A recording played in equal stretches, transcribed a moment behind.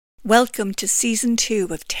Welcome to Season 2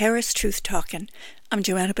 of Tara's Truth Talkin'. I'm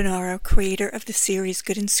Joanna Bonaro, creator of the series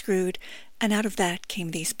Good and Screwed, and out of that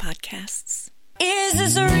came these podcasts. Is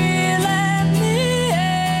this a real life me?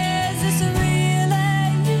 Is this a real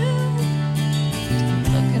life you?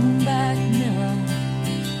 Looking back,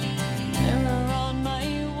 mirror on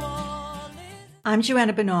my wall. I'm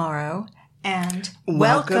Joanna Bonaro, and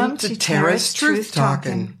welcome to Tara's Truth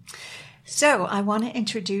Talkin'. So I want to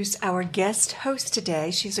introduce our guest host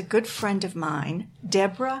today. She's a good friend of mine,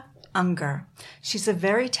 Deborah Unger. She's a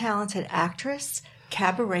very talented actress,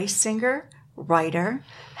 cabaret singer, writer,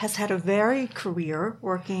 has had a varied career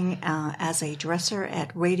working as a dresser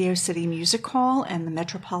at Radio City Music Hall and the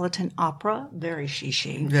Metropolitan Opera, very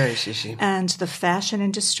shishi. Very shishi. And the fashion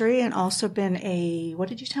industry, and also been a, what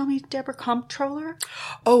did you tell me, Deborah, comptroller?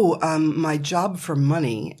 My job for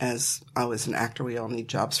money, as I was an actor, we all need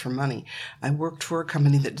jobs for money. I worked for a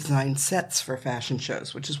company that designed sets for fashion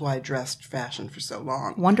shows, which is why I dressed fashion for so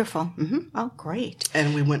long. Wonderful. Mm-hmm. Oh, great.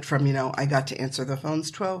 And we went from, I got to answer the phones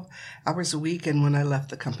 12 hours a week, and when I left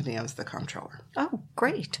the company, I was the comptroller. Oh,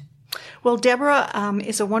 great. Well, Deborah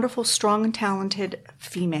is a wonderful, strong, and talented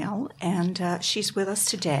female, and she's with us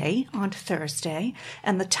today on Thursday.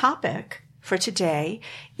 And the topic for today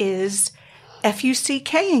is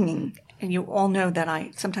CKING. And you all know that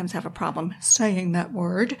I sometimes have a problem saying that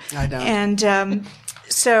word. I don't. And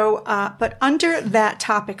but under that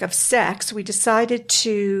topic of sex, we decided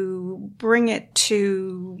to bring it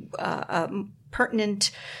to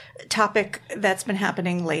pertinent topic that's been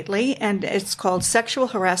happening lately, and it's called sexual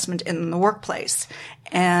harassment in the workplace.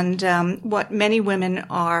 And what many women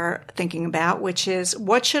are thinking about, which is,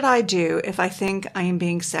 what should I do if I think I am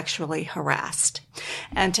being sexually harassed?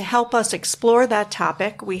 And to help us explore that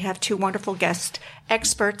topic, we have two wonderful guest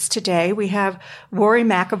experts today. We have Rory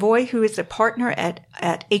McAvoy, who is a partner at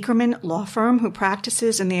Ackerman Law Firm, who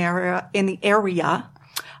practices in the area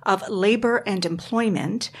of labor and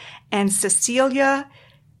employment, and Cecilia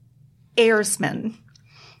Ayersman,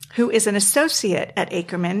 who is an associate at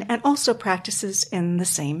Ackerman and also practices in the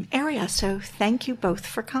same area. So thank you both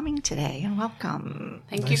for coming today, and welcome.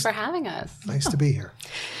 Thank you for having us. Nice to be here.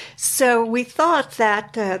 So we thought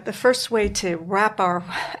that the first way to wrap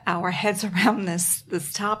our heads around this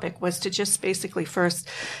topic was to just basically first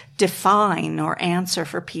define or answer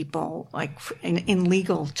for people, like in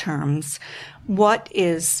legal terms, what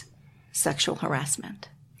is sexual harassment?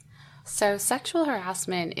 So sexual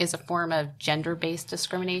harassment is a form of gender-based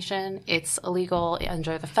discrimination. It's illegal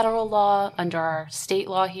under the federal law, under our state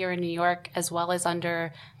law here in New York, as well as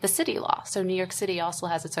under the city law. So New York City also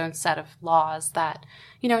has its own set of laws that,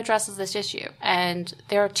 addresses this issue. And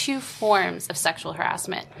there are two forms of sexual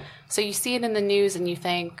harassment. So you see it in the news and you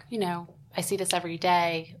think, I see this every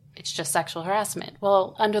day. It's just sexual harassment.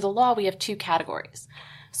 Well, under the law, we have two categories.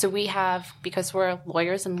 So we have, because we're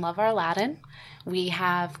lawyers and love our Latin, we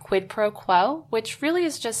have quid pro quo, which really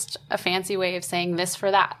is just a fancy way of saying this for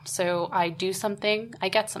that. So I do something, I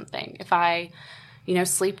get something. If I,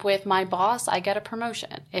 sleep with my boss, I get a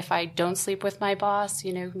promotion. If I don't sleep with my boss,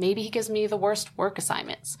 maybe he gives me the worst work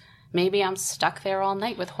assignments. Maybe I'm stuck there all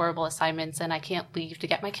night with horrible assignments and I can't leave to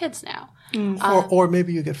get my kids now. Or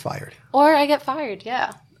maybe you get fired. Or I get fired,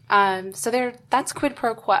 yeah. So that's quid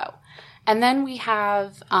pro quo. And then we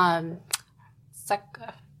have hostile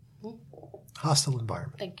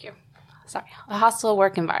environment. Thank you. Sorry. A hostile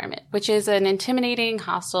work environment, which is an intimidating,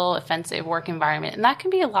 hostile, offensive work environment. And that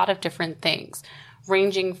can be a lot of different things,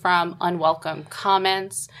 ranging from unwelcome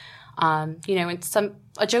comments. A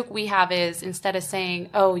joke we have is, instead of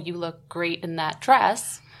saying, "Oh, you look great in that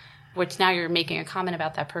dress," which now you're making a comment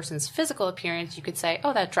about that person's physical appearance, you could say,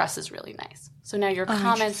 "Oh, that dress is really nice." So now you're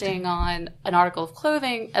commenting on an article of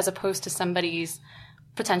clothing as opposed to somebody's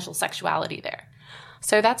potential sexuality there.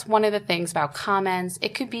 So that's one of the things about comments.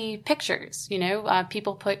 It could be pictures.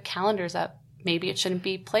 People put calendars up. Maybe it shouldn't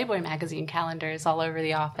be Playboy magazine calendars all over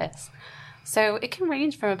the office. So it can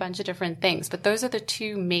range from a bunch of different things, but those are the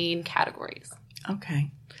two main categories.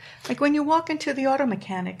 Okay. Like when you walk into the auto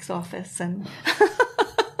mechanic's office and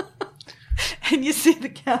and you see the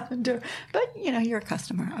calendar, but you're a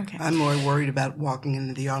customer. Okay. I'm more worried about walking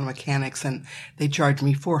into the auto mechanics and they charge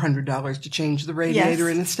me $400 to change the radiator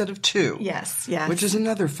instead of $2. Yes. Which is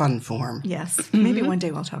another fun form. Yes. Mm-hmm. Maybe one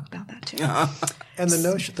day we'll talk about that too. And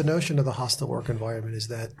the notion of the hostile work environment is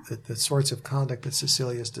that the sorts of conduct that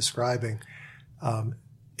Cecilia is describing,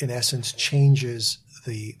 in essence, changes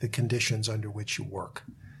the conditions under which you work.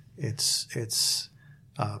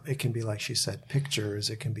 It can be, like she said,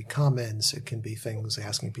 pictures. It can be comments. It can be things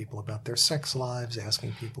asking people about their sex lives,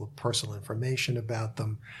 asking people personal information about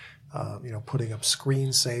them, putting up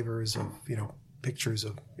screensavers of, pictures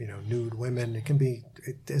of, nude women. It can be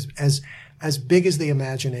as big as the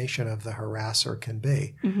imagination of the harasser can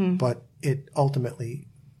be, but it ultimately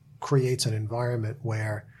creates an environment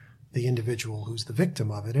where the individual who's the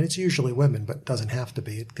victim of it, and it's usually women, but it doesn't have to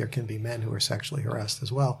be. There can be men who are sexually harassed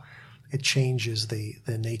as well. It changes the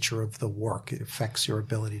nature of the work. It affects your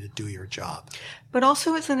ability to do your job. But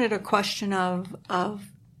also, isn't it a question of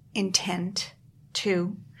intent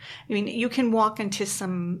too? I mean, you can walk into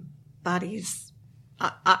somebody's.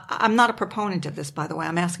 I'm not a proponent of this, by the way.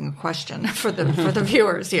 I'm asking a question for the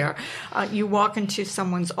viewers here. You walk into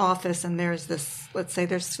someone's office and there's this, let's say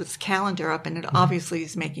there's this calendar up and it obviously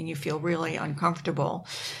is making you feel really uncomfortable.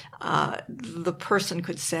 The person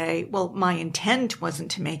could say, well, my intent wasn't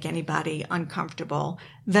to make anybody uncomfortable.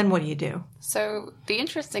 Then what do you do? So the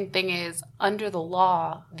interesting thing is, under the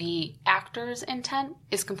law, the actor's intent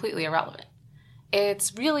is completely irrelevant.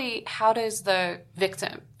 It's really, how does the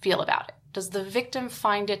victim feel about it? Does the victim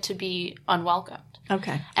find it to be unwelcomed?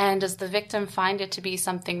 Okay. And does the victim find it to be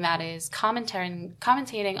something that is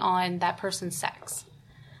commentating on that person's sex?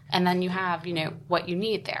 And then you have, what you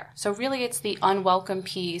need there. So really it's the unwelcome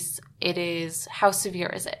piece. It is, how severe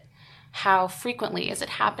is it? How frequently is it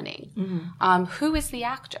happening? Who is the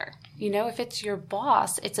actor? If it's your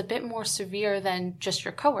boss, it's a bit more severe than just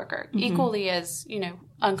your coworker. Equally as,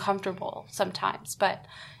 uncomfortable sometimes. But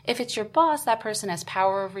if it's your boss, that person has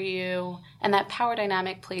power over you, and that power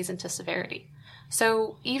dynamic plays into severity.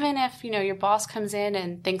 So even if, your boss comes in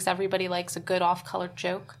and thinks everybody likes a good off-color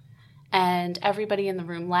joke, and everybody in the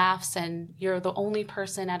room laughs, and you're the only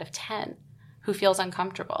person out of 10 who feels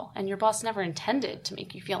uncomfortable, and your boss never intended to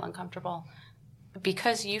make you feel uncomfortable,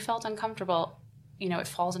 because you felt uncomfortable, it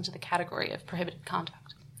falls into the category of prohibited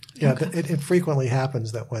conduct. Yeah, it frequently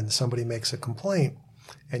happens that when somebody makes a complaint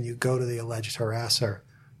and you go to the alleged harasser,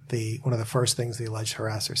 one of the first things the alleged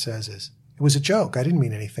harasser says is, it was a joke. I didn't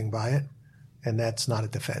mean anything by it. And that's not a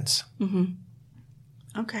defense.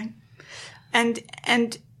 Okay.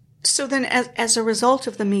 And so then as a result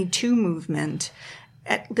of the Me Too movement,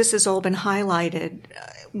 this has all been highlighted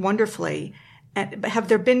wonderfully. Have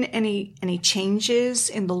there been any changes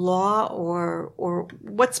in the law or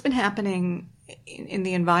what's been happening in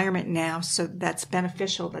the environment now so that's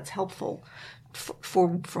beneficial, that's helpful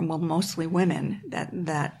for mostly women,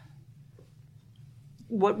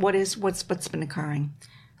 what's been occurring?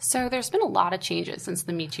 So there's been a lot of changes since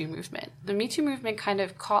the Me Too movement. The Me Too movement kind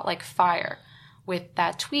of caught like fire with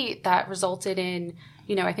that tweet that resulted in,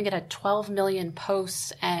 I think it had 12 million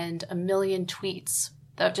posts and 1 million tweets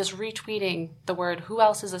of just retweeting the word, who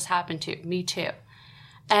else has this happened to? Me Too.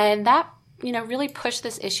 And that, really pushed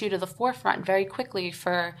this issue to the forefront very quickly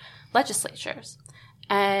for legislatures.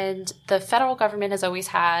 And the federal government has always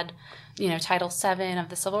had, Title VII of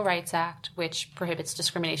the Civil Rights Act, which prohibits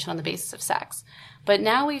discrimination on the basis of sex. But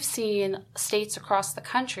now we've seen states across the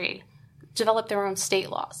country develop their own state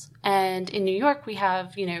laws. And in New York, we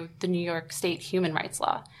have, the New York State Human Rights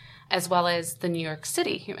Law, as well as the New York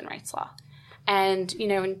City Human Rights Law. And,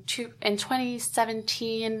 in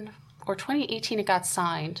 2017 or 2018, it got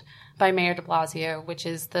signed by Mayor de Blasio, which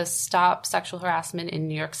is the Stop Sexual Harassment in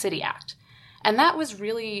New York City Act. And that was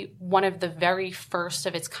really one of the very first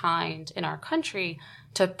of its kind in our country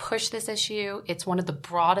to push this issue. It's one of the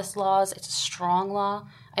broadest laws. It's a strong law.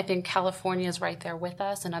 I think California is right there with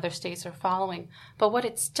us and other states are following. But what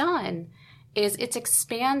it's done is it's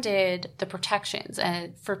expanded the protections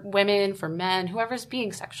for women, for men, whoever's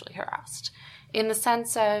being sexually harassed, in the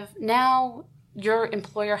sense of now your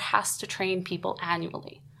employer has to train people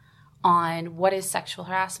annually on what is sexual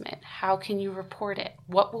harassment, how can you report it,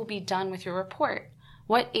 what will be done with your report,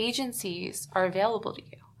 what agencies are available to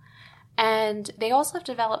you. And they also have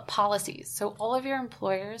developed policies. So all of your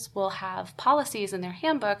employers will have policies in their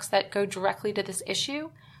handbooks that go directly to this issue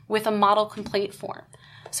with a model complaint form.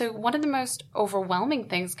 So one of the most overwhelming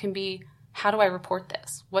things can be, how do I report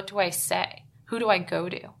this? What do I say? Who do I go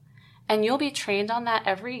to? And you'll be trained on that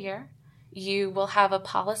every year. You will have a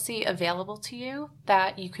policy available to you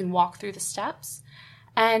that you can walk through the steps,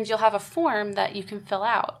 and you'll have a form that you can fill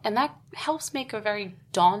out. And that helps make a very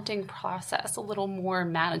daunting process a little more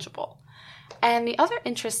manageable. And the other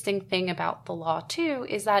interesting thing about the law, too,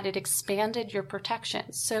 is that it expanded your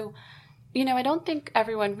protections. So, I don't think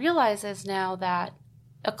everyone realizes now that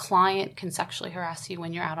a client can sexually harass you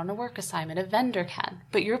when you're out on a work assignment. A vendor can,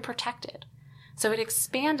 but you're protected. So it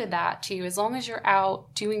expanded that to, as long as you're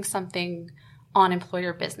out doing something on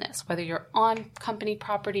employer business, whether you're on company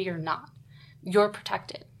property or not, you're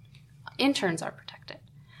protected. Interns are protected.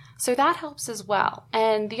 So that helps as well.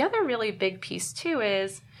 And the other really big piece too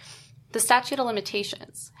is the statute of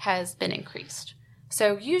limitations has been increased.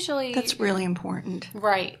 So usually... That's really important.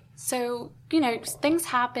 Right. So, things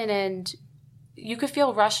happen and you could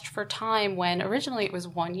feel rushed for time when originally it was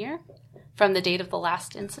 1 year from the date of the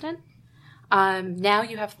last incident. Now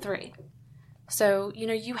you have 3. So,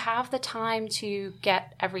 you have the time to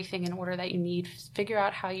get everything in order that you need, figure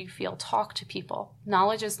out how you feel, talk to people.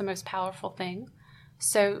 Knowledge is the most powerful thing.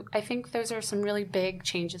 So I think those are some really big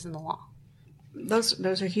changes in the law.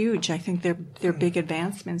 Those are huge. I think they're big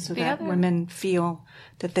advancements so that women feel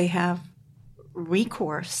that they have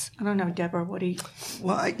recourse. I don't know, Deborah, what do you...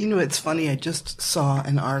 Well, it's funny. I just saw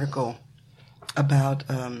an article about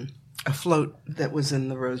a float that was in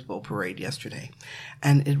the Rose Bowl parade yesterday.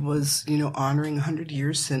 And it was, honoring 100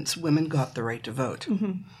 years since women got the right to vote.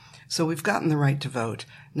 Mm-hmm. So we've gotten the right to vote.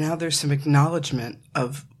 Now there's some acknowledgement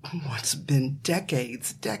of what's been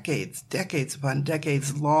decades upon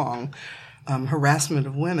decades long harassment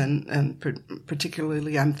of women, and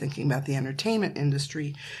particularly I'm thinking about the entertainment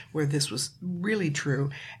industry where this was really true,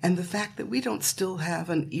 and the fact that we don't still have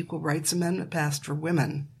an equal rights amendment passed for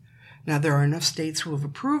women. Now, there are enough states who have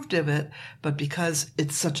approved of it, but because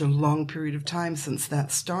it's such a long period of time since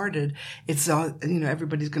that started, it's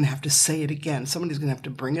everybody's going to have to say it again. Somebody's going to have to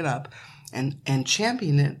bring it up and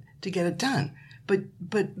champion it to get it done.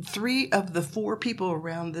 But 3 of the 4 people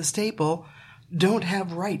around this table don't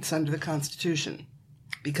have rights under the Constitution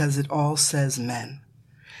because it all says men.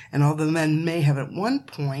 And although men may have at one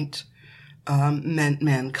point meant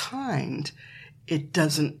mankind, it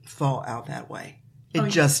doesn't fall out that way. It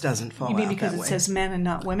just doesn't fall out that way. You mean because it says men and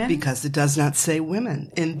not women? Because it does not say women.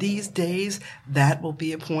 In these days, that will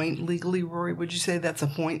be a point legally, Rory, would you say that's a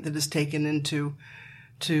point that is taken into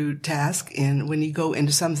task? And when you go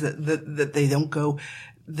into some that they don't go,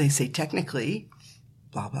 they say technically,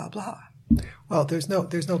 blah, blah, blah. Well, there's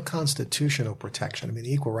no constitutional protection. I mean,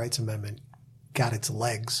 the Equal Rights Amendment got its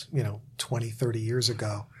legs, 20, 30 years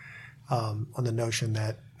ago, on the notion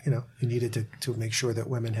that, you needed to make sure that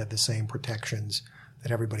women had the same protections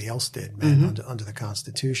that everybody else did, men, under the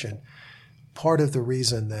Constitution. Part of the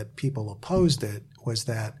reason that people opposed it was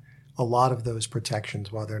that a lot of those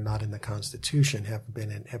protections, while they're not in the Constitution,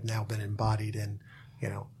 have now been embodied in,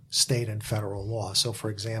 state and federal law. So, for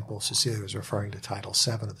example, Cecilia was referring to Title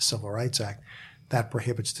VII of the Civil Rights Act. That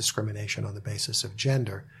prohibits discrimination on the basis of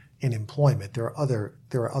gender in employment. There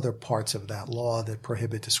are other parts of that law that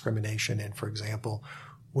prohibit discrimination in, for example,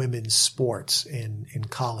 women's sports in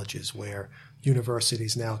colleges, where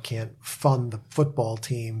universities now can't fund the football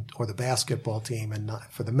team or the basketball team and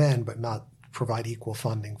not for the men, but not provide equal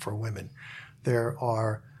funding for women. There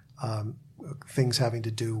are things having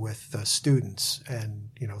to do with students and,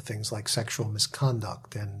 things like sexual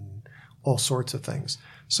misconduct and all sorts of things.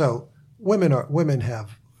 So women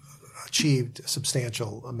have achieved a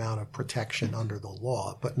substantial amount of protection under the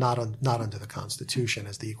law, but not under the Constitution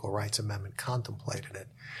as the Equal Rights Amendment contemplated it.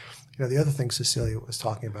 The other thing Cecilia was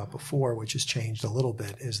talking about before, which has changed a little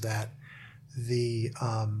bit, is that the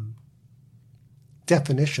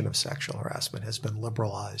definition of sexual harassment has been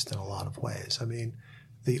liberalized in a lot of ways. I mean,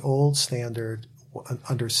 the old standard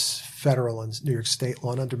under federal and New York state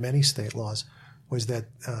law and under many state laws was that,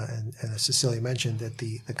 and as Cecilia mentioned, that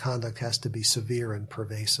the conduct has to be severe and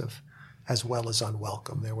pervasive as well as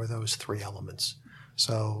unwelcome. There were those 3 elements.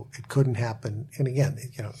 So it couldn't happen. And again,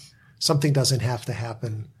 something doesn't have to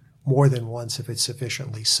happen more than once if it's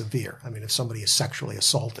sufficiently severe. I mean, if somebody is sexually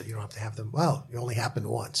assaulted, you don't have to have them, it only happened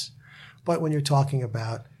once. But when you're talking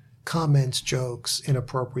about comments, jokes,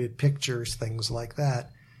 inappropriate pictures, things like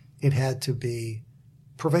that, it had to be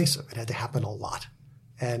pervasive. It had to happen a lot.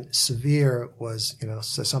 And severe was, to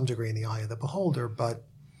some degree in the eye of the beholder, but,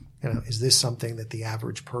 is this something that the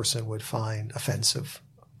average person would find offensive?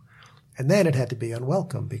 And then it had to be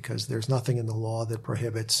unwelcome because there's nothing in the law that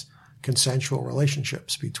prohibits consensual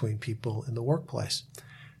relationships between people in the workplace.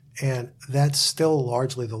 And that's still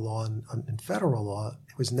largely the law in federal law.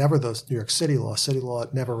 It was never the New York City law. City law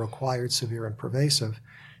never required severe and pervasive.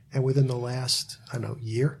 And within the last,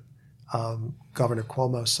 year, Governor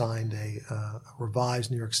Cuomo signed a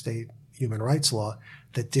revised New York State human rights law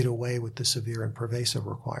that did away with the severe and pervasive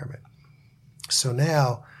requirement. So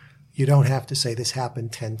now you don't have to say this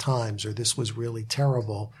happened 10 times or this was really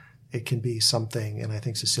terrible. It can be something, and I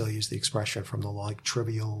think Cecilia used the expression from the law, like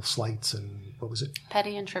trivial slights and what was it?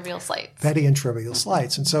 Petty and trivial slights. Petty and trivial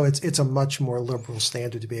slights. And so it's a much more liberal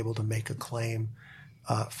standard to be able to make a claim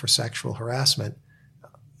for sexual harassment.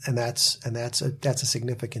 And that's a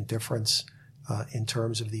significant difference in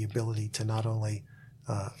terms of the ability to not only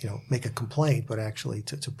make a complaint, but actually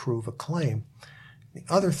to prove a claim. The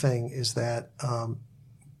other thing is that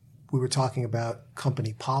we were talking about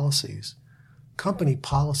company policies. company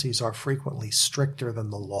policies are frequently stricter than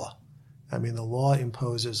the law. I mean, the law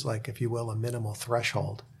imposes, like, if you will, a minimal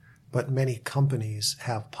threshold, but many companies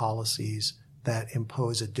have policies that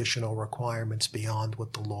impose additional requirements beyond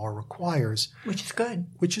what the law requires. Which is good.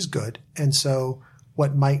 Which is good. And so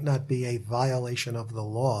what might not be a violation of the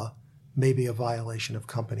law may be a violation of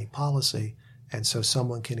company policy. And so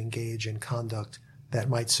someone can engage in conduct that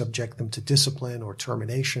might subject them to discipline or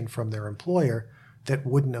termination from their employer that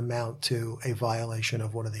wouldn't amount to a violation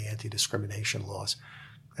of one of the anti-discrimination laws.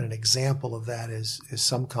 And an example of that is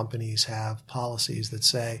some companies have policies that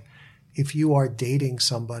say, if you are dating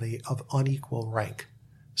somebody of unequal rank,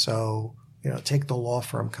 so, take the law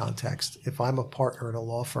firm context. If I'm a partner in a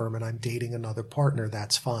law firm and I'm dating another partner,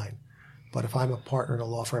 that's fine. But if I'm a partner in a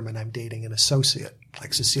law firm and I'm dating an associate,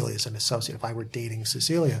 like Cecilia's an associate, if I were dating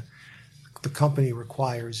Cecilia, the company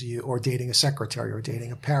requires you, or dating a secretary or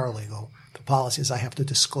dating a paralegal, the policy is I have to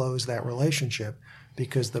disclose that relationship,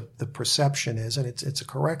 because the perception is, and it's a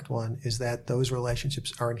correct one, is that those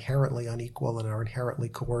relationships are inherently unequal and are inherently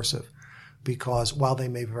coercive. Because while they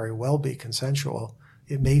may very well be consensual,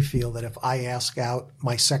 it may feel that if I ask out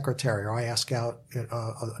my secretary or I ask out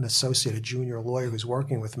an associate, a junior lawyer who's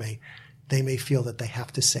working with me, they may feel that they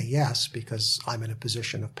have to say yes because I'm in a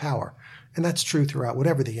position of power. And that's true throughout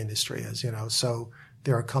whatever the industry is, So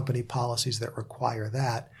there are company policies that require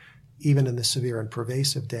that. Even in the severe and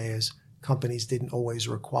pervasive days, companies didn't always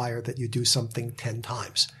require that you do something 10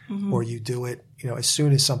 times, or you do it, as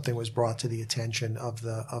soon as something was brought to the attention of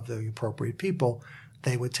the appropriate people,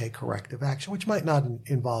 they would take corrective action, which might not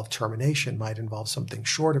involve termination, might involve something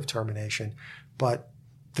short of termination, but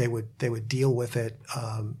they would deal with it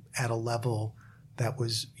at a level that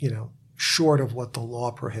was, short of what the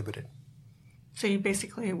law prohibited. So you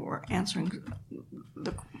basically were answering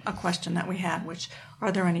a question that we had, which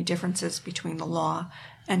are there any differences between the law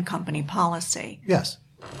and company policy? Yes.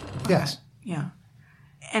 Yes. Yeah.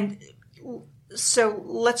 And so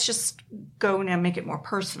let's just go now, make it more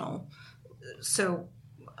personal. So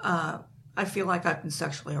I feel like I've been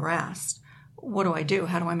sexually harassed. What do I do?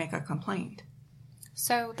 How do I make a complaint?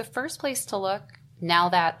 So the first place to look, now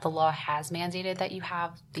that the law has mandated that you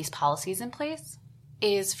have these policies in place,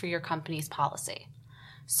 is for your company's policy.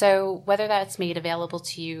 So whether that's made available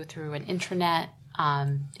to you through an intranet,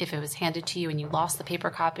 if it was handed to you and you lost the paper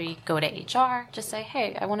copy, go to HR, just say,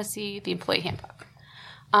 hey, I want to see the employee handbook.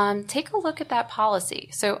 Take a look at that policy.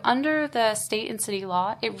 So under the state and city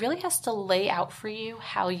law, it really has to lay out for you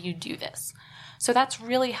how you do this. So that's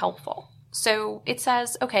really helpful. So it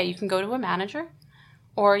says, okay, you can go to a manager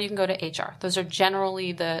or you can go to HR. Those are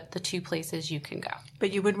generally the two places you can go.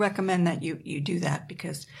 But you would recommend that you do that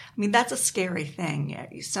because, that's a scary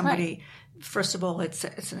thing. Somebody, right. First of all, it's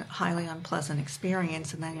a highly unpleasant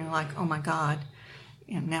experience, and then you're like, oh my God,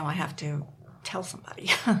 now I have to tell somebody.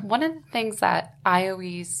 One of the things that I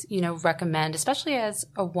always, recommend, especially as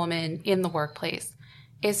a woman in the workplace,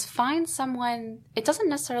 is find someone. It doesn't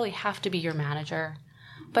necessarily have to be your manager,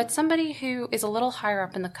 but somebody who is a little higher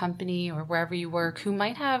up in the company or wherever you work who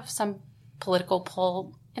might have some political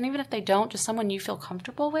pull, and even if they don't, just someone you feel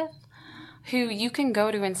comfortable with, who you can go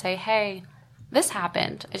to and say, hey, this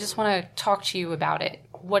happened. I just want to talk to you about it.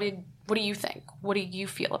 What do you think? What do you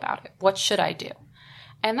feel about it? What should I do?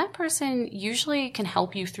 And that person usually can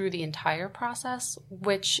help you through the entire process,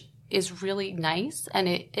 which is really nice, and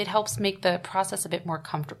it helps make the process a bit more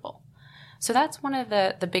comfortable. So that's one of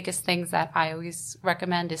the biggest things that I always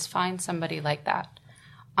recommend is find somebody like that.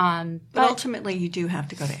 But ultimately, you do have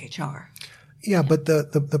to go to HR. Yeah, but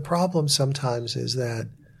the problem sometimes is that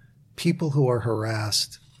people who are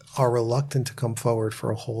harassed are reluctant to come forward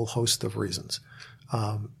for a whole host of reasons.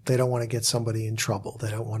 They don't want to get somebody in trouble. They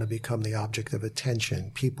don't want to become the object of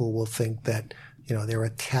attention. People will think that, they're a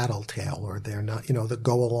tattletale or they're not, the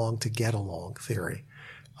go along to get along theory.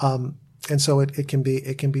 And so it can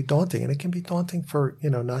be daunting, and it can be daunting for,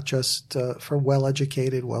 not just for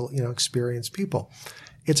well-educated, experienced people.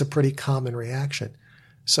 It's a pretty common reaction.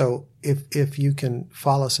 So if you can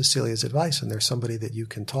follow Cecilia's advice and there's somebody that you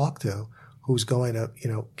can talk to who's going to,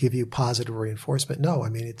 give you positive reinforcement, no,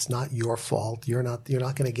 it's not your fault. You're not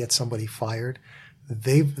going to get somebody fired.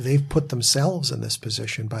 They've put themselves in this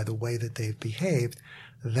position by the way that they've behaved.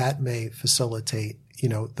 That may facilitate,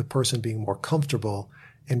 the person being more comfortable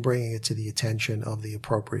and bringing it to the attention of the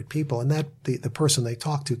appropriate people. And that the person they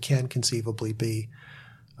talk to can conceivably be,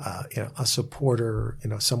 a supporter,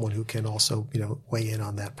 someone who can also, weigh in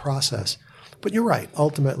on that process. But you're right.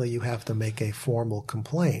 Ultimately, you have to make a formal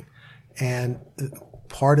complaint. And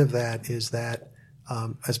part of that is that,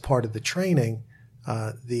 as part of the training,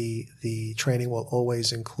 the training will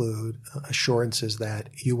always include assurances that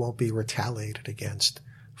you won't be retaliated against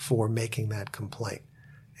for making that complaint.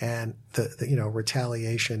 And the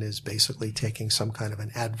retaliation is basically taking some kind of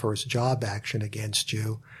an adverse job action against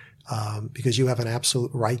you because you have an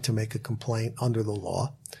absolute right to make a complaint under the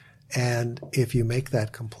law. And if you make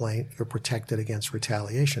that complaint, you're protected against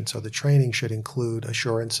retaliation. So the training should include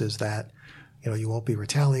assurances that, you won't be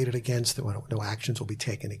retaliated against, that no actions will be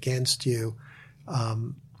taken against you.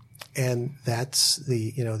 And that's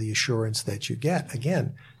the assurance that you get.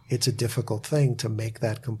 Again, it's a difficult thing to make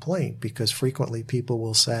that complaint because frequently people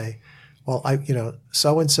will say, well,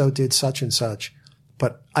 so-and-so did such and such,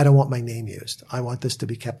 but I don't want my name used. I want this to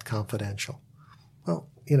be kept confidential. Well,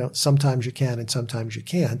 sometimes you can and sometimes you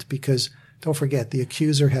can't because don't forget the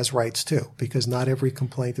accuser has rights too because not every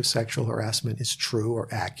complaint of sexual harassment is true or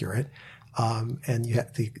accurate. And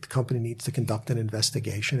the company needs to conduct an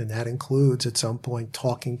investigation, and that includes at some point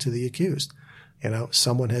talking to the accused.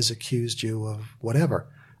 Someone has accused you of whatever,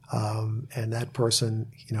 and that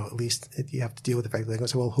person, at least you have to deal with the fact that they go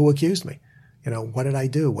say, "Well, who accused me? What did I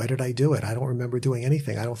do? Where did I do it? I don't remember doing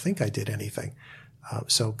anything. I don't think I did anything."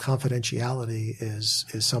 So confidentiality is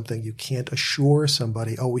something you can't assure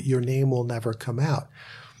somebody. Oh, your name will never come out.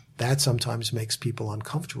 That sometimes makes people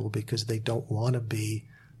uncomfortable because they don't want to be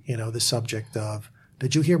the subject of,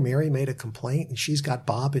 did you hear Mary made a complaint and she's got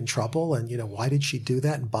Bob in trouble? And, why did she do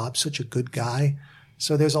that? And Bob's such a good guy.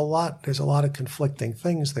 So there's a lot of conflicting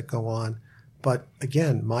things that go on. But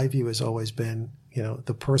again, my view has always been,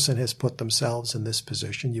 the person has put themselves in this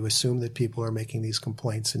position. You assume that people are making these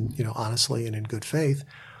complaints and, honestly and in good faith.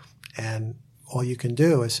 And all you can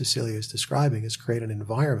do, as Cecilia is describing, is create an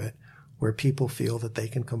environment where people feel that they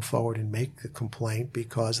can come forward and make a complaint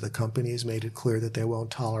because the company has made it clear that they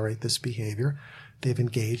won't tolerate this behavior. They've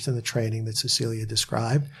engaged in the training that Cecilia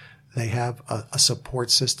described. They have a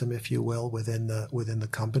support system, if you will, within the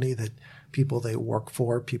company, that people they work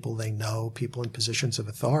for, people they know, people in positions of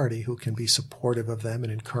authority who can be supportive of them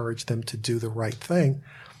and encourage them to do the right thing.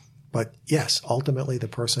 But yes, ultimately the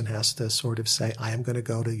person has to sort of say, I am going to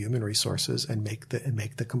go to human resources and make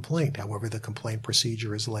the complaint, however the complaint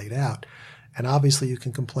procedure is laid out. And obviously you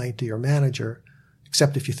can complain to your manager,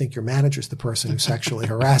 except if you think your manager is the person who's sexually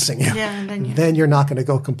harassing you. Yeah, and then you're not going to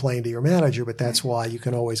go complain to your manager, but that's why you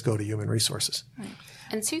can always go to human resources. Right.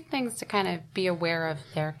 And two things to kind of be aware of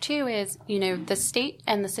there too is, the state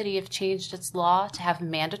and the city have changed its law to have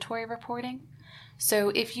mandatory reporting. So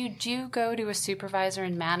if you do go to a supervisor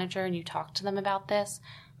and manager and you talk to them about this,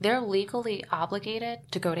 they're legally obligated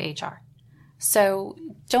to go to HR. So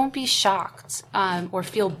don't be shocked or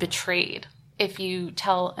feel betrayed if you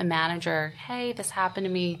tell a manager, hey, this happened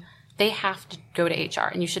to me. They have to go to HR,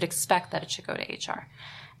 and you should expect that it should go to HR.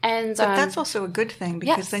 And but that's also a good thing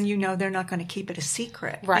because yes. then they're not going to keep it a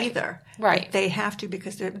secret either. Right. But they have to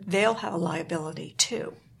because they'll have a liability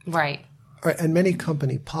too. Right. Right. And many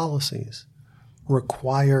company policies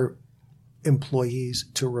require employees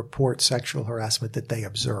to report sexual harassment that they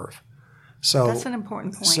observe. So that's an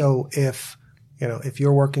important point. So if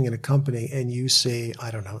you're working in a company and you see,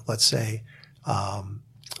 let's say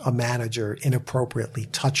a manager inappropriately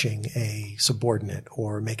touching a subordinate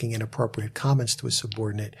or making inappropriate comments to a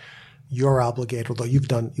subordinate, you're obligated, although you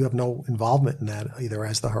have no involvement in that either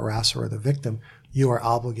as the harasser or the victim, you are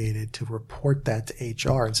obligated to report that to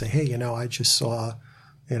HR and say, hey, I just saw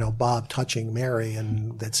Bob touching Mary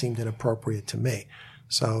and that seemed inappropriate to me.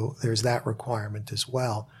 So there's that requirement as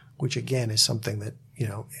well, which again is something that,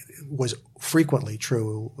 was frequently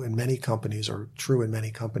true in many companies or true in many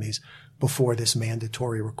companies before this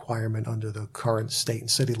mandatory requirement under the current state and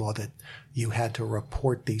city law that you had to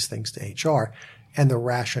report these things to HR. And the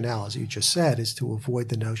rationale, as you just said, is to avoid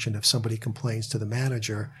the notion of somebody complains to the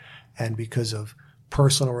manager and because of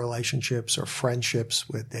personal relationships or friendships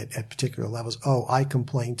at particular levels, I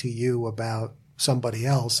complained to you about somebody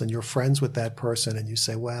else and you're friends with that person and you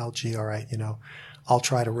say, well, gee, all right, I'll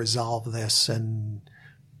try to resolve this and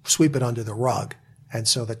sweep it under the rug. And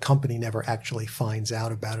so the company never actually finds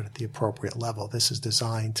out about it at the appropriate level. This is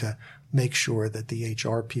designed to make sure that the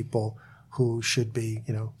HR people who should be,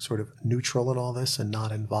 sort of neutral in all this and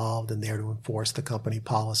not involved and there to enforce the company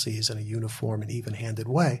policies in a uniform and even-handed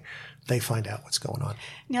way, they find out what's going on.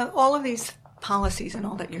 Now, all of these policies and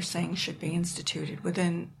all that you're saying should be instituted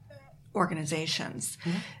within organizations.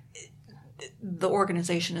 Mm-hmm. The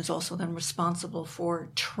organization is also then responsible for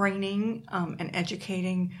training and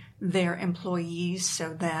educating their employees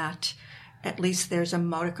so that at least there's a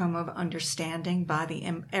modicum of understanding by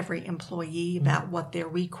every employee about what their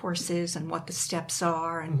recourse is and what the steps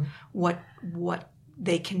are and what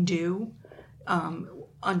they can do.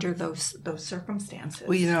 under those circumstances.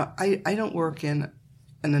 Well, I don't work in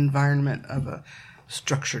an environment of a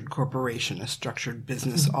structured corporation, a structured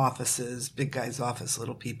business offices, big guy's office,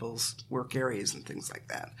 little people's work areas and things like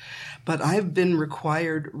that. But I've been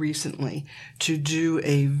required recently to do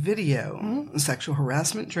a video sexual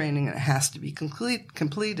harassment training, and it has to be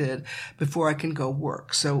completed before I can go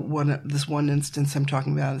work. So this one instance I'm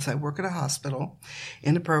talking about is I work at a hospital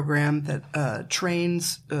in a program that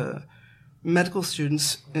trains medical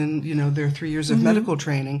students in, their 3 years of medical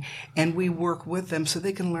training, and we work with them so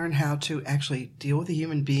they can learn how to actually deal with a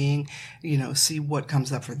human being, see what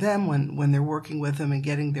comes up for them when they're working with them and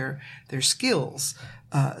getting their skills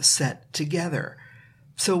set together.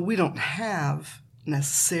 So we don't have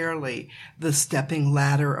necessarily the stepping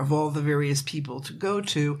ladder of all the various people to go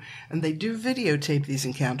to, and they do videotape these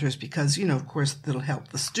encounters because, of course, that'll help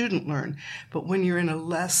the student learn. But when you're in a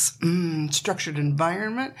less structured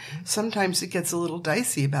environment, sometimes it gets a little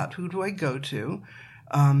dicey about who do I go to,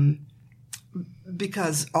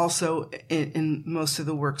 because also in most of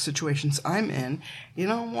the work situations I'm in, you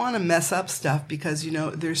don't want to mess up stuff because,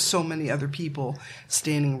 there's so many other people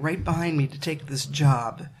standing right behind me to take this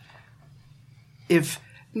job. If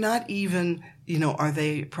not even, are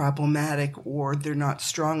they problematic or they're not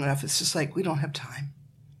strong enough, it's just like, we don't have time.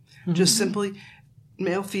 Just simply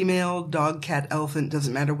male, female, dog, cat, elephant,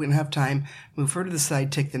 doesn't matter. We don't have time. Move her to the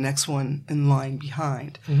side, take the next one in line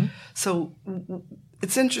behind. So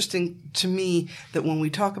it's interesting to me that when we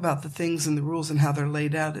talk about the things and the rules and how they're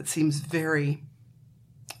laid out, it seems very,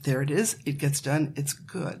 there it is, it gets done, it's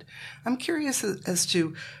good. I'm curious as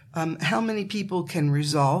to how many people can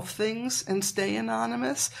resolve things and stay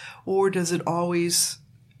anonymous, or does it always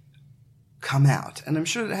come out? And I'm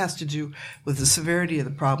sure it has to do with the severity of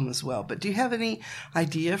the problem as well. But do you have any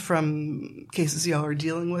idea from cases y'all are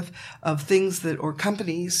dealing with of things that, or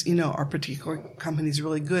companies, are particular companies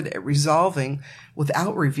really good at resolving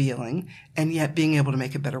without revealing and yet being able to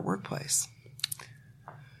make a better workplace?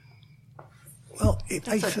 Well,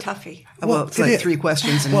 That's a toughie. Well, it's like three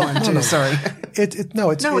questions in one, too. Sorry. It's a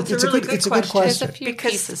good question. There's a few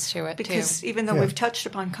pieces to it, because even though we've touched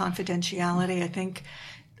upon confidentiality, I think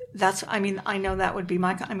I know that would be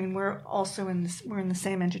we're also we're in the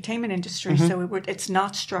same entertainment industry, so it's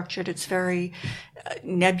not structured. It's very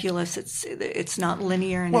nebulous. It's not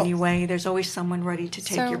linear in any way. There's always someone ready to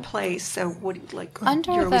take your place. So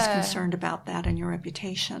you're always concerned about that and your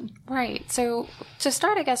reputation. Right. So to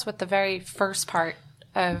start, I guess, with the very first part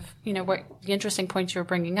of, what the interesting points you were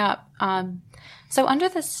bringing up. So under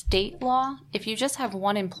the state law, if you just have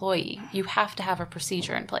one employee, you have to have a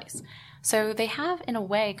procedure in place. So they have, in a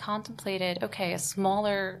way, contemplated, a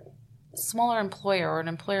smaller employer or an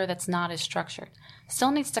employer that's not as structured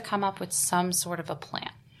still needs to come up with some sort of a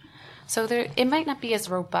plan. So it might not be as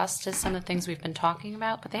robust as some of the things we've been talking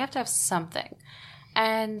about, but they have to have something.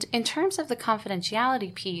 And in terms of the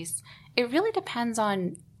confidentiality piece, it really depends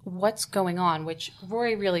on what's going on, which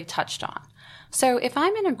Rory really touched on. So if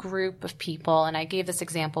I'm in a group of people, and I gave this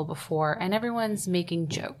example before, and everyone's making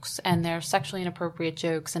jokes, and they're sexually inappropriate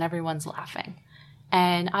jokes, and everyone's laughing,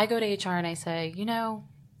 and I go to HR and I say,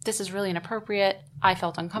 this is really inappropriate, I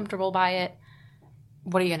felt uncomfortable by it,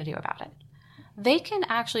 what are you going to do about it? They can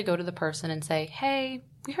actually go to the person and say, hey,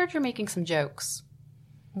 we heard you're making some jokes.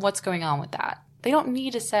 What's going on with that? They don't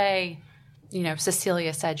need to say,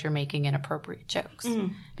 Cecilia said you're making inappropriate jokes.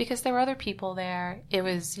 Because there were other people there. It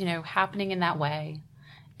was, happening in that way.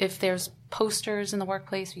 If there's posters in the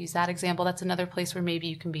workplace, we use that example, that's another place where maybe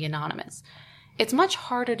you can be anonymous. It's much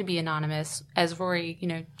harder to be anonymous, as Rory,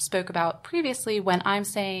 spoke about previously, when I'm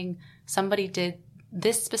saying somebody did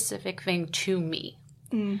this specific thing to me.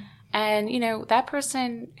 And, that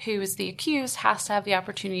person who is the accused has to have the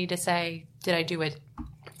opportunity to say, did I do it?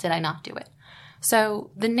 Did I not do it? So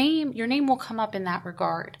your name will come up in that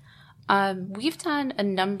regard. We've done a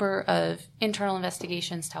number of internal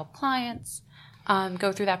investigations to help clients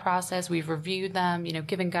go through that process. We've reviewed them,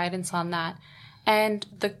 given guidance on that. And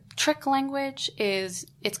the trick language is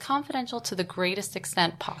it's confidential to the greatest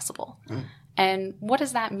extent possible. And what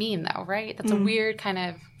does that mean, though, right? That's a weird kind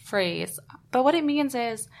of phrase. But what it means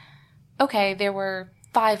is, there were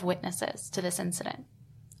 5 witnesses to this incident.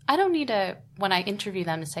 I don't need to, when I interview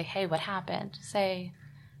them, to say, hey, what happened? Say,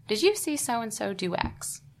 did you see so-and-so do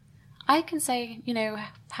X? I can say,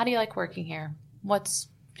 how do you like working here?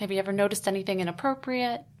 Have you ever noticed anything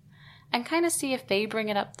inappropriate? And kind of see if they bring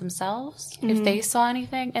it up themselves, if they saw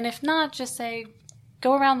anything. And if not, just say,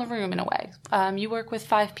 go around the room in a way. You work with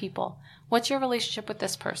 5 people. What's your relationship with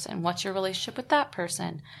this person? What's your relationship with that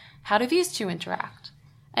person? How do these two interact?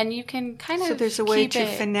 And you can kind of So there's a way to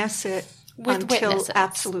finesse it With until witnesses.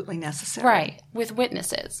 absolutely necessary. Right. With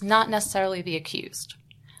witnesses, not necessarily the accused.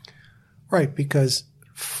 Right, because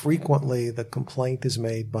frequently the complaint is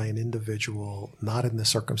made by an individual, not in the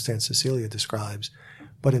circumstance Cecilia describes,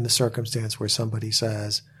 but in the circumstance where somebody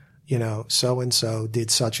says, so-and-so did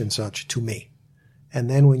such and such to me. And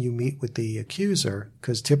then when you meet with the accuser,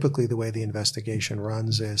 because typically the way the investigation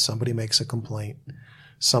runs is somebody makes a complaint,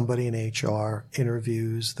 somebody in HR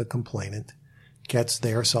interviews the complainant, gets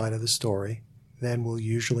their side of the story, then we'll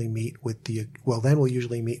usually meet with the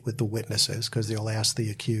witnesses, because they'll ask the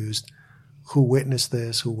accused, who witnessed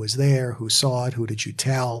this, who was there, who saw it, who did you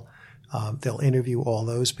tell? They'll interview all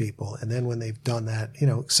those people. And then when they've done that,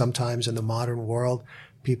 sometimes in the modern world,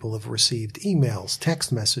 people have received emails,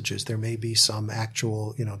 text messages. There may be some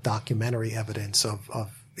actual, documentary evidence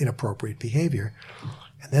of inappropriate behavior.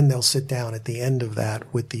 And then they'll sit down at the end of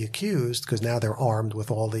that with the accused, because now they're armed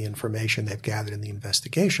with all the information they've gathered in the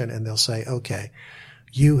investigation. And they'll say, okay,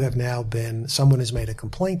 someone has made a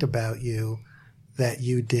complaint about you that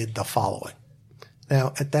you did the following.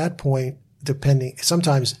 Now, at that point,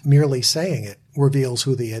 sometimes merely saying it reveals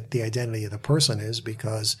who the identity of the person is,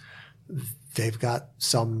 because they've got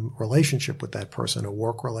some relationship with that person, a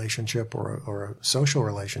work relationship or a social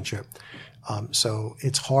relationship. So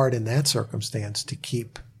it's hard in that circumstance to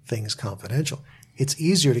keep things confidential. It's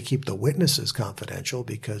easier to keep the witnesses confidential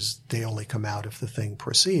because they only come out if the thing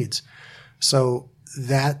proceeds. So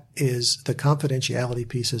that is, the confidentiality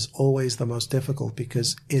piece is always the most difficult,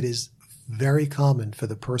 because it is very common for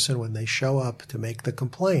the person, when they show up to make the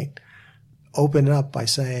complaint, open it up by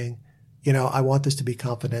saying, I want this to be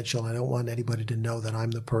confidential. I don't want anybody to know that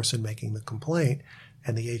I'm the person making the complaint.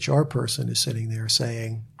 And the HR person is sitting there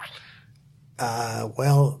saying,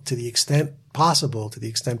 well, to the extent possible, to the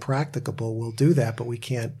extent practicable, we'll do that, but we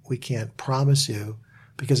can't promise you,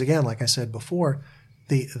 because again, like I said before,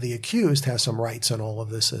 the accused has some rights in all of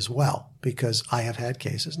this as well, because I have had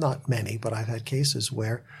cases, not many, but I've had cases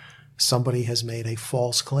where somebody has made a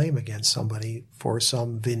false claim against somebody for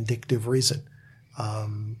some vindictive reason.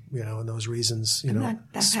 And those reasons,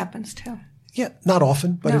 that happens too. Yeah, not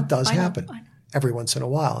often, but it does I know. happen every once in a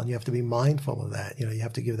while. And you have to be mindful of that. You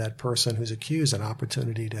have to give that person who's accused an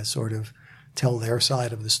opportunity to sort of tell their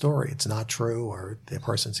side of the story. It's not true, or the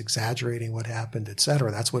person's exaggerating what happened, et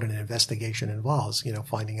cetera. That's what an investigation involves,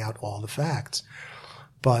 finding out all the facts.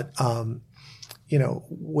 But, to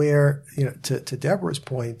Deborah's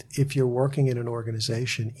point, if you're working in an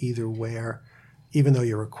organization either where, even though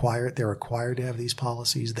they're required to have these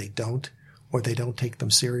policies, they don't, or they don't take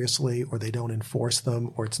them seriously, or they don't enforce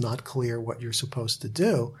them, or it's not clear what you're supposed to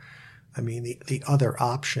do. I mean, the other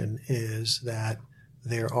option is that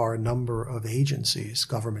there are a number of agencies,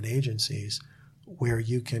 government agencies, where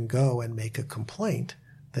you can go and make a complaint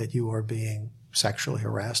that you are being sexually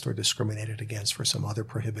harassed or discriminated against for some other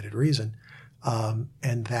prohibited reason.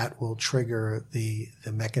 And that will trigger the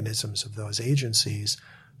mechanisms of those agencies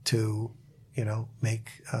to, to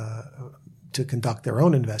conduct their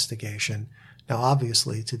own investigation. Now,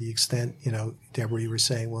 obviously, to the extent, Deborah, you were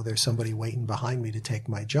saying, well, there's somebody waiting behind me to take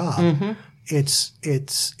my job. Mm-hmm.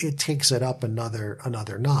 It takes it up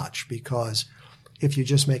another notch, because if you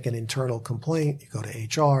just make an internal complaint, you go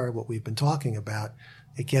to HR, what we've been talking about,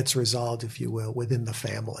 it gets resolved, if you will, within the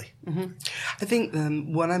family. Mm-hmm. I think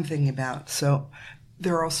what I'm thinking about, so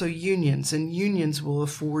there are also unions, and unions will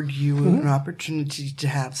afford you an opportunity to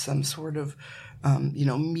have some sort of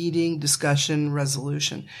meeting, discussion,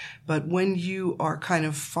 resolution. But when you are kind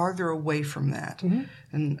of farther away from that,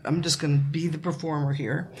 and I'm just going to be the performer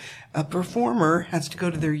here, a performer has to go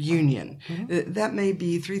to their union. That may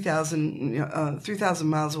be 3,000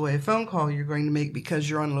 miles away, a phone call you're going to make because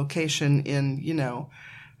you're on location in,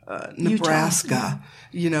 Nebraska,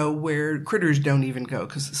 where critters don't even go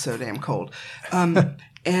because it's so damn cold.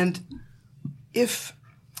 And if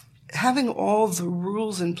having all the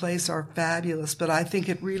rules in place are fabulous, but I think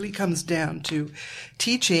it really comes down to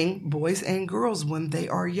teaching boys and girls when they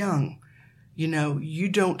are young. You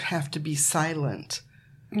don't have to be silent.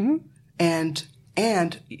 Mm-hmm.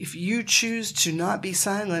 And if you choose to not be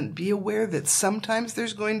silent, be aware that sometimes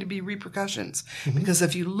there's going to be repercussions. Mm-hmm. Because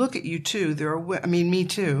if you look at you too, me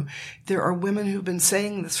too, there are women who've been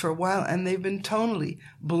saying this for a while and they've been totally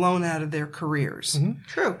blown out of their careers. Mm-hmm.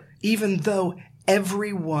 True. Even though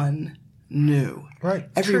everyone knew. Right.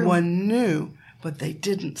 Everyone knew, but they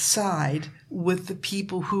didn't side with the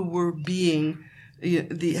people who were being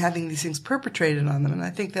having these things perpetrated on them. And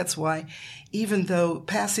I think that's why, even though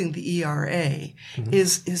passing the ERA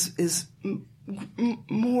is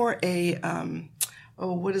more a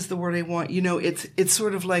what is the word I want? It's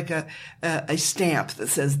sort of like a stamp that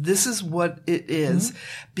says this is what it is,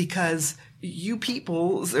 because you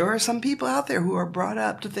people, there are some people out there who are brought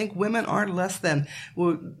up to think women are less than,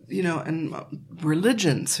 well, and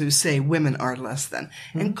religions who say women are less than,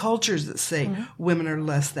 and cultures that say women are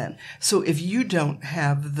less than. So if you don't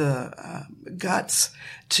have the guts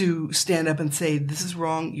to stand up and say, this is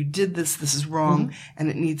wrong, you did this is wrong, and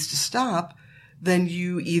it needs to stop, then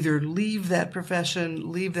you either leave that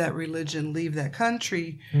profession, leave that religion, leave that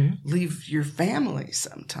country, leave your family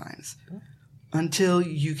sometimes. Until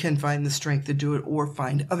you can find the strength to do it or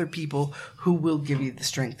find other people who will give you the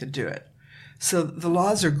strength to do it. So the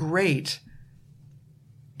laws are great.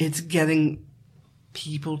 It's getting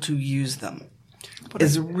people to use them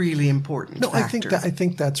is a really important factor. I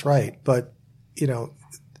think that's right. But,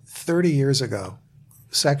 30 years ago,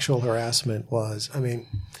 sexual harassment was,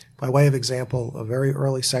 by way of example, a very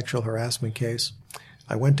early sexual harassment case.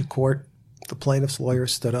 I went to court. The plaintiff's lawyer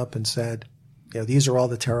stood up and said, these are all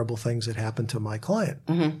the terrible things that happened to my client.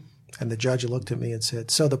 And the judge looked at me and said,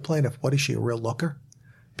 so the plaintiff, what is she, a real looker?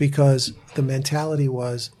 Because the mentality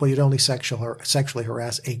was, well, you'd only sexually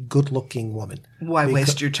harass a good-looking woman. Why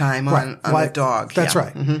waste your time on a dog? That's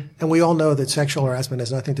right. And we all know that sexual harassment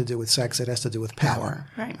has nothing to do with sex. It has to do with power.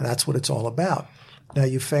 Right. And that's what it's all about. Now,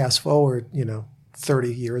 you fast forward,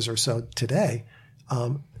 30 years or so today,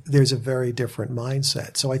 there's a very different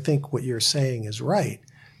mindset. So I think what you're saying is right.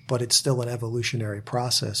 But it's still an evolutionary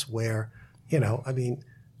process where,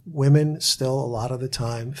 women still a lot of the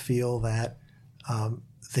time feel that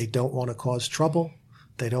they don't want to cause trouble.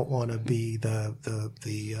 They don't want to be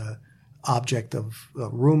the object of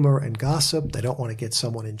rumor and gossip. They don't want to get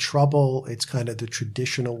someone in trouble. It's kind of the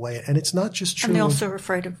traditional way. And it's not just true. And they're also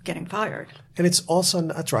afraid of getting fired. And it's also,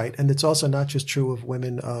 that's right. And it's also not just true of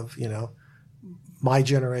women of, my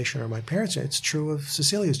generation or my parents. It's true of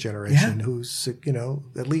Cecilia's generation, who's,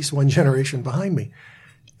 at least one generation behind me.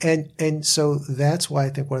 And so that's why I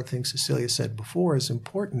think one of the things Cecilia said before is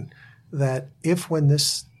important, that if when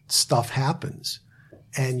this stuff happens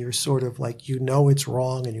and you're sort of like, it's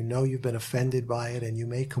wrong and you've been offended by it and you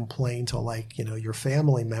may complain to your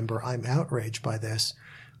family member, I'm outraged by this.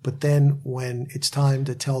 But then when it's time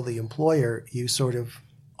to tell the employer, you sort of,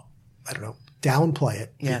 downplay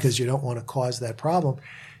it because you don't want to cause that problem.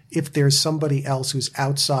 If there's somebody else who's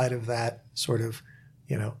outside of that sort of,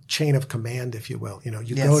 chain of command, if you will,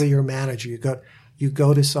 you go to your manager, you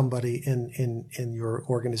go to somebody in your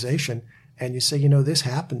organization and you say, this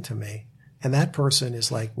happened to me. And that person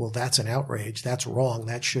is like, well, that's an outrage. That's wrong.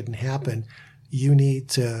 That shouldn't happen. You need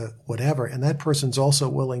to whatever. And that person's also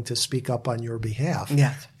willing to speak up on your behalf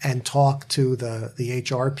and talk to the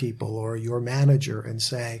HR people or your manager and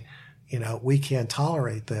say, we can't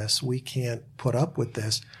tolerate this. We can't put up with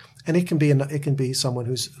this. And it can be someone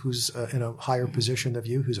who's in a higher position of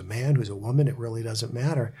you, who's a man, who's a woman. It really doesn't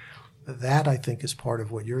matter. That, I think, is part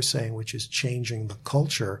of what you're saying, which is changing the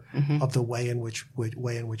culture of the way in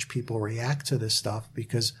which people react to this stuff.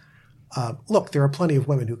 Because, look, there are plenty of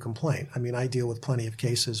women who complain. I deal with plenty of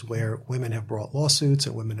cases where women have brought lawsuits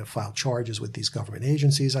and women have filed charges with these government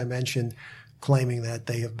agencies I mentioned, claiming that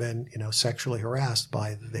they have been, sexually harassed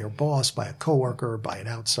by their boss, by a coworker, by an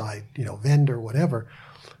outside, vendor, whatever.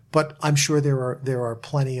 But I'm sure there are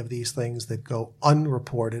plenty of these things that go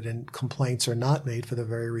unreported and complaints are not made for the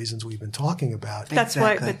very reasons we've been talking about. That's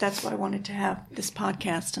why I wanted to have this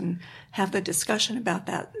podcast and have the discussion about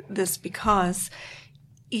this because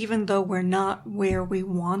even though we're not where we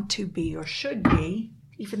want to be or should be,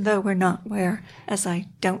 even though we're not where, as I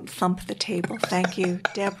don't thump the table, thank you,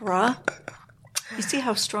 Deborah. You see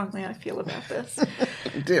how strongly I feel about this?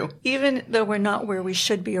 I do. Even though we're not where we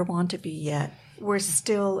should be or want to be yet, we're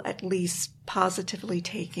still at least positively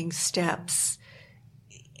taking steps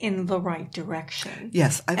in the right direction.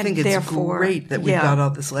 Yes, I think it's great that we've got all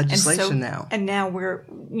this legislation now. And now we're,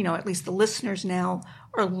 at least the listeners now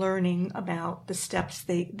are learning about the steps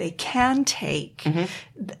they can take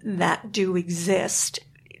that do exist,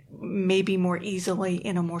 maybe more easily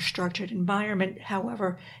in a more structured environment.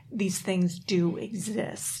 However, these things do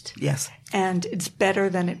exist. Yes. And it's better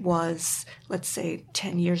than it was, let's say,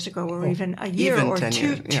 10 years ago or even a year or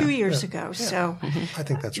 2 years ago. Yeah. So I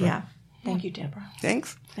think that's right. Yeah. Thank you, Deborah.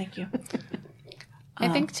 Thanks. Thank you. I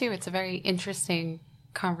think, too, it's a very interesting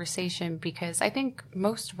conversation because I think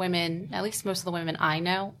most women, at least most of the women I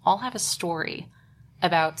know, all have a story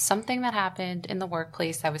about something that happened in the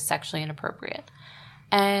workplace that was sexually inappropriate.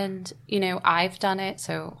 And, I've done it,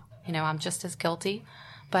 so, I'm just as guilty.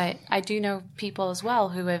 But I do know people as well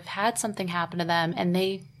who have had something happen to them, and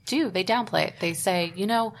they downplay it. They say,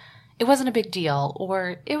 it wasn't a big deal,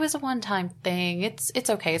 or it was a one-time thing. It's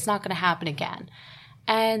okay. It's not going to happen again.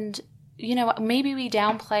 And, maybe we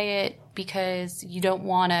downplay it because you don't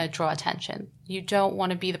want to draw attention. You don't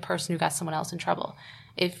want to be the person who got someone else in trouble.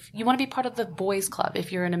 If you want to be part of the boys club,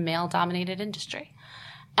 if you're in a male-dominated industry,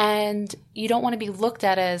 and you don't want to be looked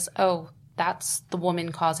at as, oh, that's the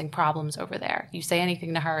woman causing problems over there. You say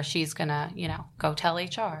anything to her, she's going to, go tell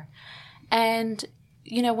HR. And,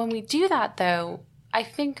 when we do that, though, I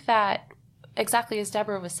think that exactly as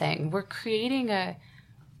Deborah was saying, we're creating an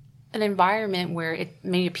environment where it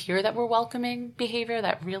may appear that we're welcoming behavior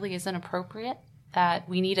that really isn't appropriate, that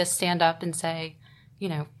we need to stand up and say,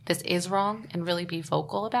 this is wrong and really be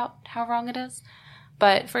vocal about how wrong it is.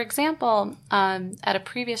 But for example, at a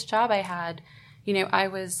previous job I had, I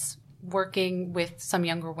was working with some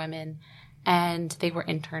younger women and they were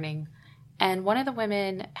interning. And one of the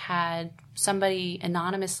women had somebody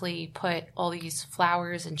anonymously put all these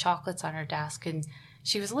flowers and chocolates on her desk. And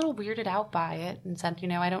she was a little weirded out by it and said,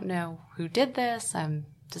 I don't know who did this.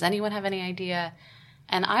 Does anyone have any idea?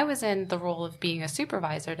 And I was in the role of being a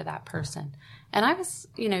supervisor to that person. And I was,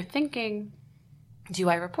 thinking, do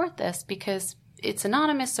I report this? Because it's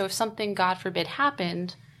anonymous. So if something, God forbid,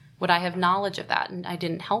 happened, would I have knowledge of that? And I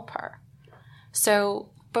didn't help her. So,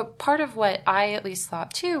 but part of what I at least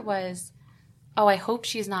thought too was, oh, I hope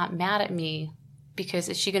she's not mad at me, because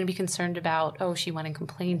is she going to be concerned about, oh, she went and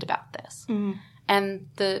complained about this? Mm. And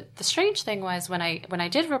the strange thing was when I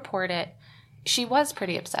did report it, she was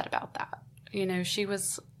pretty upset about that. She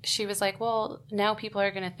was like, well, now people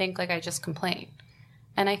are going to think like I just complained.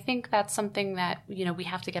 And I think that's something that, we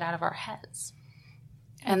have to get out of our heads.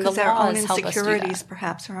 And the our own laws help us do insecurities, that.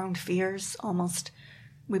 perhaps our own fears, almost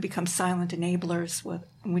we become silent enablers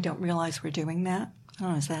and we don't realize we're doing that. I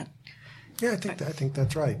don't know, is that? Yeah, I think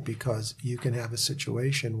that's right, because you can have a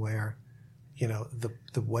situation where,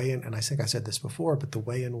 the way and I think I said this before, but the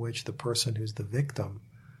way in which the person who's the victim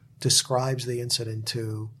describes the incident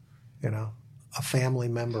to, a family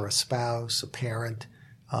member, a spouse, a parent,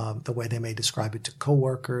 the way they may describe it to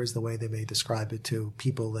coworkers, the way they may describe it to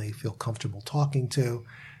people they feel comfortable talking to,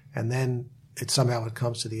 and then somehow it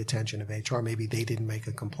comes to the attention of HR. Maybe they didn't make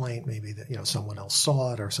a complaint, maybe that someone else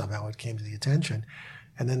saw it, or somehow it came to the attention,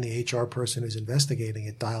 and then the HR person who's investigating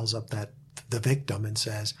it dials up the victim and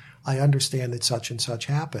says, "I understand that such and such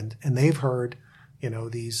happened," and they've heard,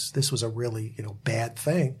 this was a really bad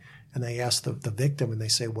thing, and they ask the victim and they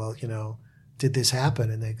say, "Well, did this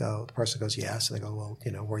happen?" And the person goes, "Yes." And they go,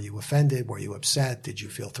 "Well, were you offended? Were you upset? Did you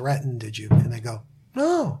feel threatened? And they go,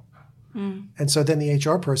 "No." Mm. And so then the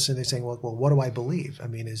HR person is saying, well, what do I believe? I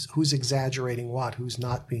mean, who's exaggerating what? Who's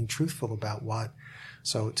not being truthful about what?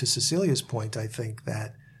 So to Cecilia's point, I think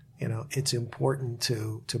that, it's important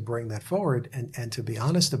to bring that forward and to be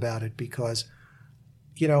honest about it, because,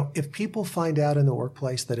 if people find out in the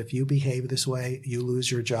workplace that if you behave this way, you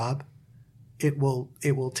lose your job, it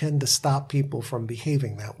will tend to stop people from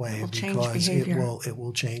behaving that way, because it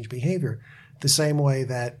will change behavior. The same way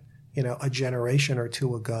that, a generation or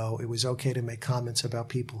two ago, it was okay to make comments about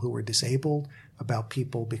people who were disabled, about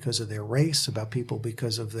people because of their race, about people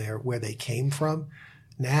because of where they came from.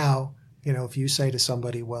 Now, if you say to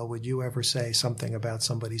somebody, well, would you ever say something about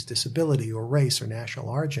somebody's disability or race or national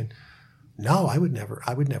origin? No, I would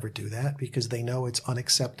never do that, because they know it's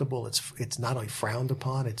unacceptable. It's not only frowned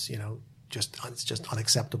upon, it's just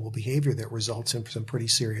unacceptable behavior that results in some pretty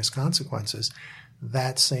serious consequences.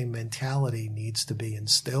 That same mentality needs to be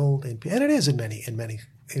instilled and it is in many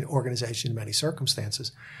organizations, in many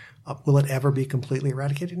circumstances. Will it ever be completely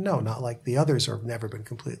eradicated? No, not like the others have never been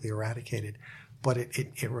completely eradicated. But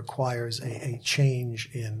it requires a change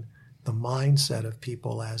in the mindset of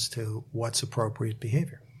people as to what's appropriate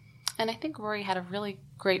behavior. And I think Rory had a really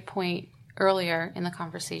great point earlier in the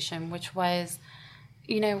conversation, which was,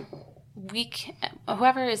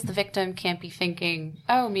 whoever is the victim can't be thinking,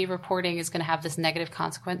 oh, me reporting is going to have this negative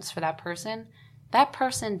consequence for that person. That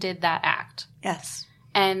person did that act. Yes.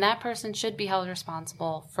 And that person should be held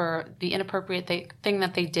responsible for the inappropriate thing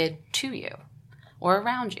that they did to you or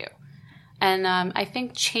around you. And I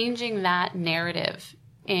think changing that narrative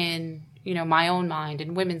in, my own mind,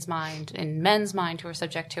 in women's mind, in men's mind who are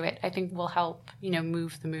subject to it, I think will help,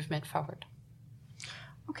 move the movement forward.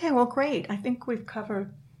 Okay, well, great. I think we've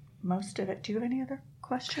covered most of it. Do you have any other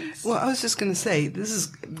questions? Well, I was just going to say, this is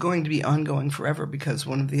going to be ongoing forever, because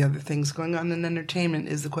one of the other things going on in entertainment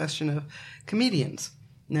is the question of comedians.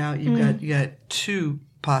 Now, you got two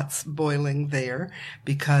pots boiling there,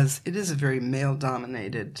 because it is a very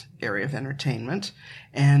male-dominated area of entertainment,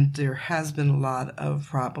 and there has been a lot of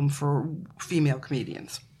problem for female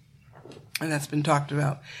comedians. And that's been talked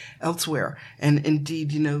about elsewhere. And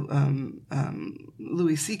indeed,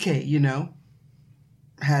 Louis C.K.,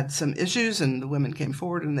 had some issues and the women came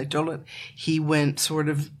forward and they told it, he went sort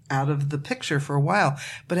of out of the picture for a while.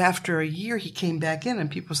 But after a year, he came back in and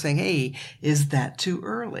people saying, hey, is that too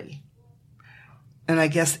early? And I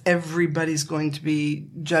guess everybody's going to be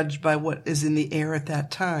judged by what is in the air at that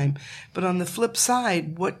time. But on the flip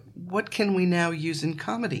side, what can we now use in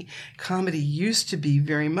comedy? Comedy used to be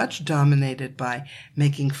very much dominated by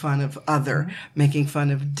making fun of other, making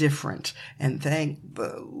fun of different. And thank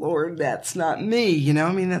the Lord that's not me. You know,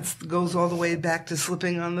 I mean, that goes all the way back to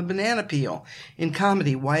slipping on the banana peel in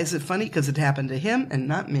comedy. Why is it funny? Because it happened to him and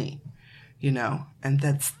not me. You know, and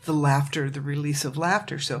that's the laughter, the release of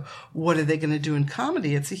laughter. So what are they going to do in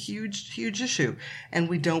comedy? It's a huge, huge issue. And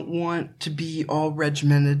we don't want to be all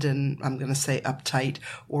regimented and I'm going to say uptight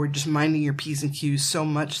or just minding your P's and Q's so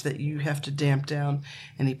much that you have to damp down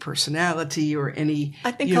any personality or any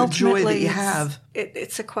I think joy that you have.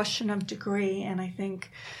 It's a question of degree. And I think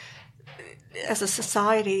as a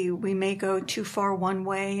society, we may go too far one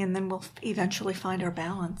way and then we'll eventually find our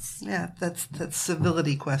balance. Yeah, that's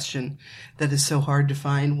civility question that is so hard to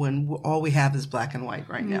find when all we have is black and white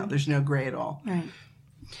right now. There's no gray at all. Right.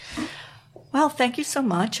 Well, thank you so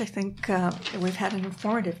much. I think we've had an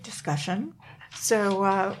informative discussion.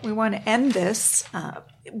 So we want to end this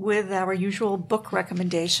with our usual book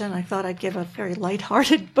recommendation. I thought I'd give a very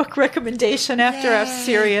lighthearted book recommendation after a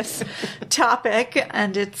serious topic,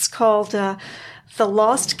 and it's called The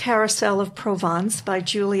Lost Carousel of Provence by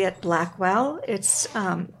Juliet Blackwell. It's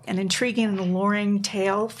an intriguing and alluring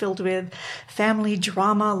tale filled with family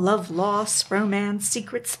drama, love loss, romance,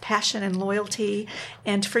 secrets, passion, and loyalty.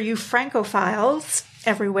 And for you Francophiles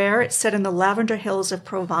everywhere, it's set in the Lavender Hills of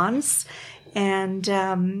Provence. And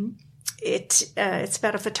it's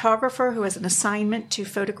about a photographer who has an assignment to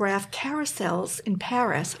photograph carousels in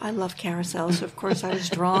Paris. I love carousels, so of course I was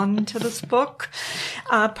drawn to this book,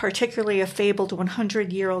 particularly a fabled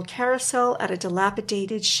 100-year-old carousel at a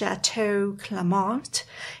dilapidated Chateau Clamart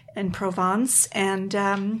in Provence. And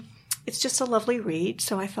it's just a lovely read,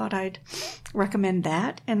 so I thought I'd recommend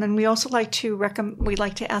that. And then we also like to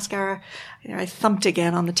ask our, I thumped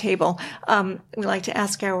again on the table. We like to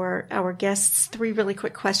ask our guests 3 really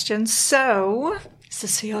quick questions. So,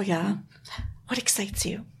 Cecilia, what excites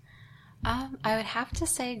you? I would have to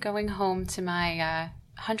say going home to my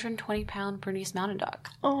 120-pound Bernese Mountain Dog.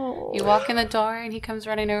 Oh. You walk in the door and he comes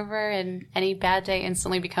running over and any bad day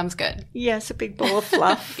instantly becomes good. Yes, a big bowl of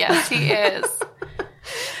fluff. Yes, he is.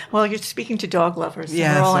 Well, you're speaking to dog lovers.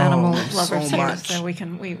 Yes, We're all animal so lovers here, much. so we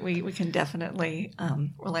can definitely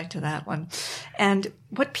relate to that one. And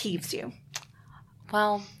what peeves you?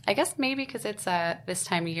 Well, I guess maybe because it's this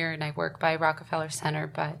time of year and I work by Rockefeller Center,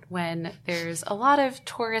 but when there's a lot of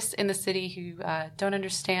tourists in the city who don't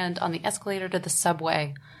understand on the escalator to the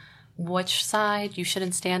subway which side you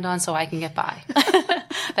shouldn't stand on so I can get by.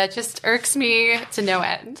 That just irks me to no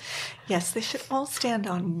end. Yes, they should all stand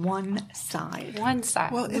on one side. One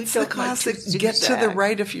side. Well, it's don't the like to classic do get to that. the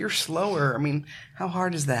right if you're slower. I mean, how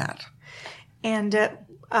hard is that? And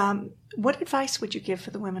what advice would you give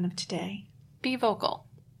for the women of today? Be vocal.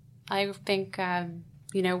 I think,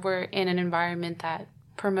 we're in an environment that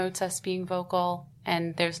promotes us being vocal,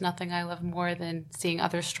 and there's nothing I love more than seeing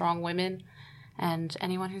other strong women, and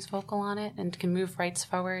anyone who's vocal on it and can move rights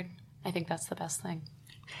forward, I think that's the best thing.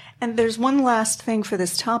 And there's one last thing for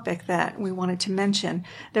this topic that we wanted to mention.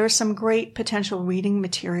 There are some great potential reading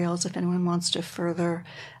materials if anyone wants to further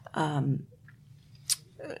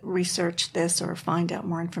research this or find out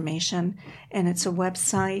more information. And it's a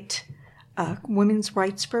website, women's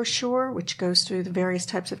rights brochure, which goes through the various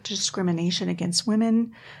types of discrimination against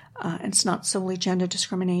women. It's not solely gender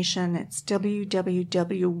discrimination. It's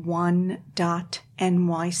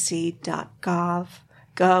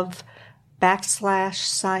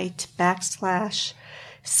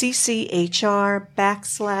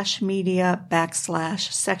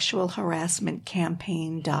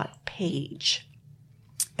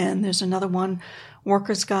And there's another one,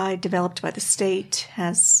 Workers' Guide, developed by the state,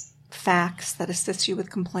 has facts that assist you with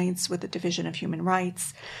complaints with the Division of Human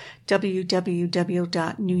Rights,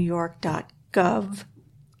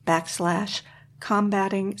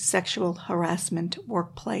 www.newyork.gov/combating sexual harassment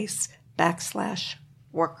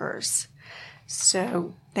workplace/workers.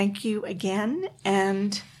 So thank you again,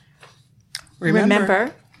 and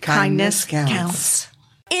remember kindness counts.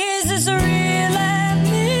 Is this real life?